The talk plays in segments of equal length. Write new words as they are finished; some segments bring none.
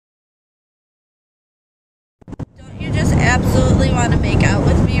really want to make out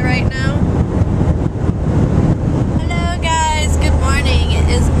with me right now? Hello guys, good morning. It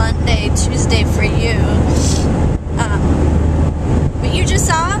is Monday, Tuesday for you. What you just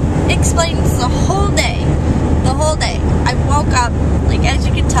saw explains the whole day. The whole day. I woke up, like as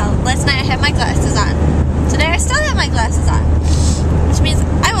you can tell, last night I had my glasses on. Today I still have my glasses on. Which means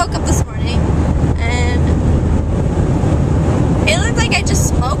I woke up this morning and it looked like I just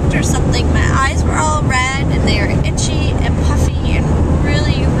smoked or something. My eyes were all red and they were itchy and puffy and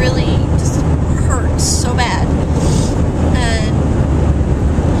really, really just hurt so bad. And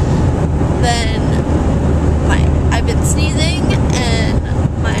then I've been sneezing and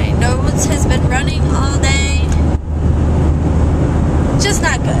my nose has been running all day. Just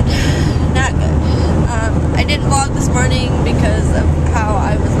not good. Not good. I didn't vlog this morning because of how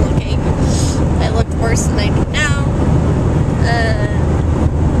I was looking. I looked worse than I do now.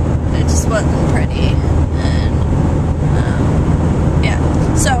 It just wasn't pretty. And yeah.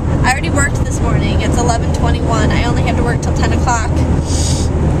 So I already worked this morning. It's 11:21. I only have to work till 10 o'clock.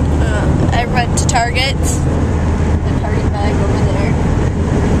 I went to Target. The Target bag over there.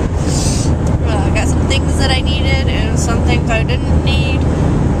 I got some things that I needed and some things I didn't need.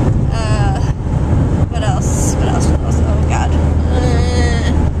 What else? Oh God.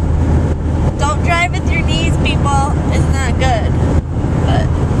 Don't drive with your knees, people. It's not good. But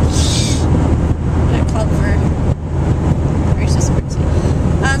I called for gracious mercy.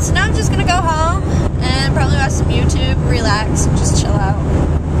 So now I'm just gonna go home and probably watch some YouTube, relax, and just chill out.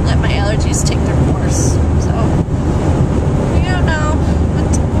 Let my allergies take their course. So you don't know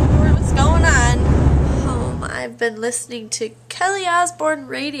what's going on. I've been listening to Kelly Osbourne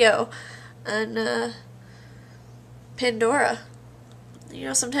radio on Pandora. You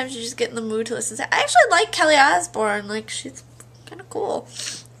know, sometimes you just get in the mood to listen to. I actually like Kelly Osbourne. Like, she's kind of cool.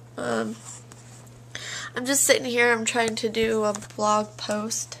 I'm just sitting here. I'm trying to do a blog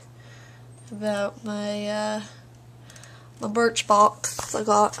post about my my birch box. I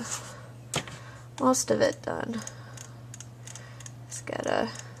got most of it done. Just gotta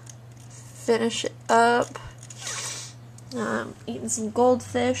finish it up. Eating some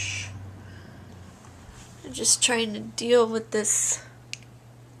goldfish. I'm just trying to deal with this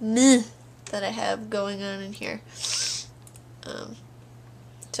meh that I have going on in here.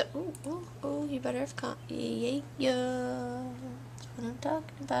 So, oh, you better have yeah. That's what I'm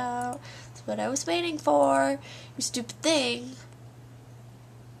talking about. That's what I was waiting for. You stupid thing.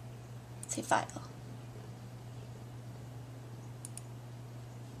 Say file.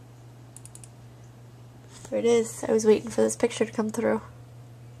 There it is. I was waiting for this picture to come through.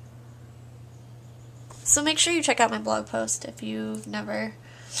 So make sure you check out my blog post if you've never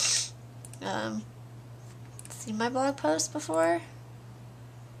seen my blog post before.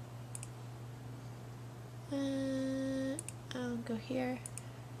 I'll go here.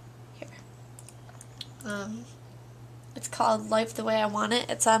 It's called Life the Way I Want It.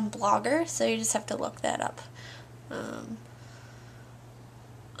 It's on Blogger, so you just have to look that up.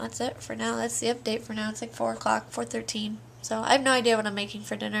 That's it for now. That's the update for now. It's like 4 o'clock, 4:13. So I have no idea what I'm making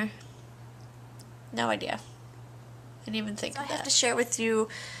for dinner. No idea. I didn't even think of that. I have to share with you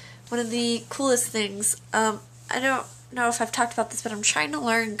one of the coolest things. I don't know if I've talked about this, but I'm trying to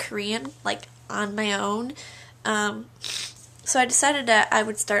learn Korean, like, on my own. So I decided that I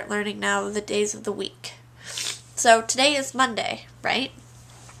would start learning now the days of the week. So today is Monday, right?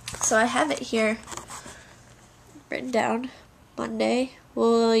 So I have it here written down. Monday.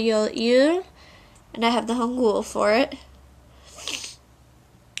 월요일, and I have the Hangul for it.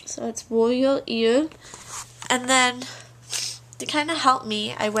 So it's 월요일. And then to kind of help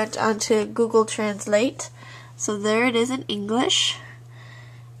me, I went onto Google Translate. So there it is in English.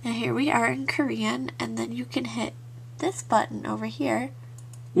 And here we are in Korean. And then you can hit this button over here.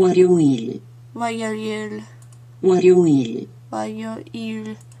 월요일. 월요일. 월요일.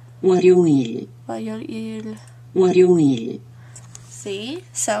 월요일. 월요일. 월요일. 월요일. See?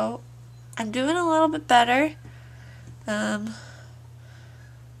 So, I'm doing a little bit better.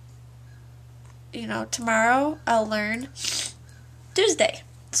 You know, tomorrow I'll learn Tuesday.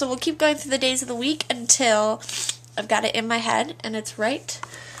 So we'll keep going through the days of the week until I've got it in my head and it's right.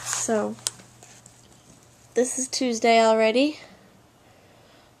 So, this is Tuesday already.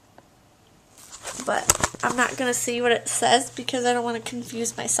 But I'm not going to see what it says because I don't want to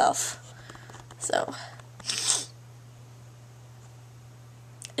confuse myself. So,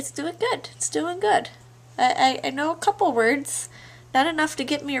 it's doing good. It's doing good. I know a couple words. Not enough to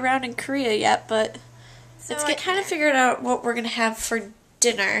get me around in Korea yet, but I kind of figured out what we're going to have for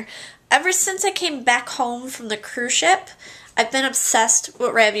dinner. Ever since I came back home from the cruise ship, I've been obsessed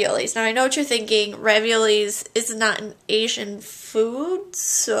with raviolis. Now I know what you're thinking. Raviolis is not an Asian food,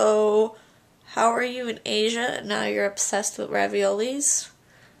 so how are you in Asia and now you're obsessed with raviolis?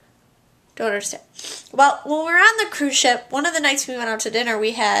 Don't understand. Well, when we were on the cruise ship, one of the nights we went out to dinner,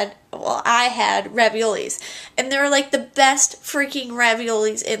 I had raviolis. And they were like the best freaking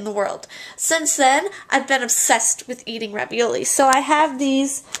raviolis in the world. Since then, I've been obsessed with eating raviolis. So I have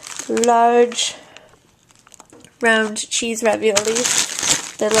these large, round cheese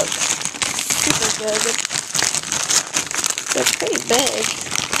raviolis. They look super good. They're pretty big,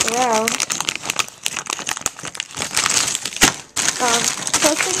 round. So I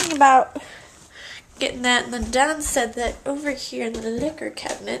was thinking about getting that, and then Don said that over here in the liquor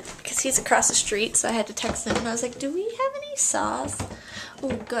cabinet, because he's across the street, so I had to text him, and I was like, do we have any sauce?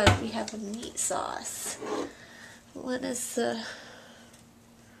 Oh, good, we have a meat sauce. What is the,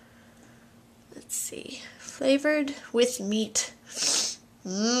 let's see, flavored with meat.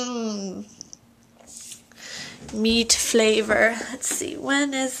 Meat flavor. Let's see,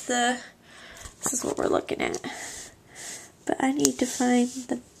 when is this is what we're looking at. But I need to find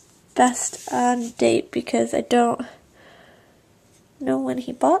the best on date because I don't know when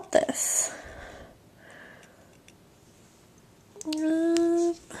he bought this.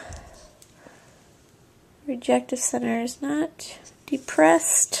 Rejective center is not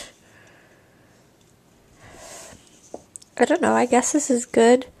depressed. I don't know, I guess this is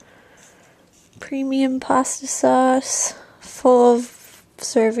good. Premium pasta sauce, full of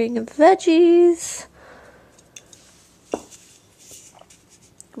serving of veggies.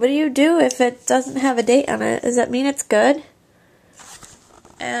 What do you do if it doesn't have a date on it? Does that mean it's good?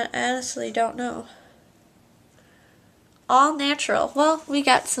 I honestly don't know. All natural. Well, we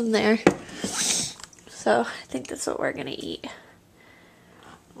got some there. So, I think that's what we're gonna eat.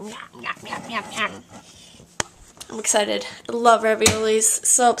 I'm excited. I love raviolis.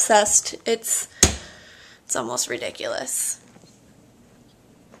 So obsessed. It's almost ridiculous.